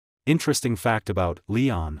Interesting fact about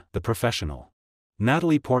Leon, the professional.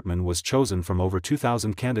 Natalie Portman was chosen from over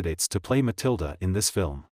 2,000 candidates to play Matilda in this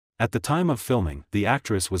film. At the time of filming, the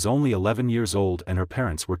actress was only 11 years old and her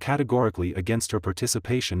parents were categorically against her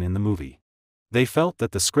participation in the movie. They felt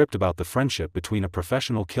that the script about the friendship between a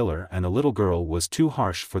professional killer and a little girl was too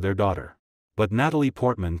harsh for their daughter. But Natalie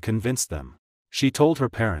Portman convinced them. She told her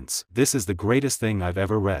parents, "This is the greatest thing I've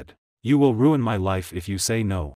ever read. You will ruin my life if you say no."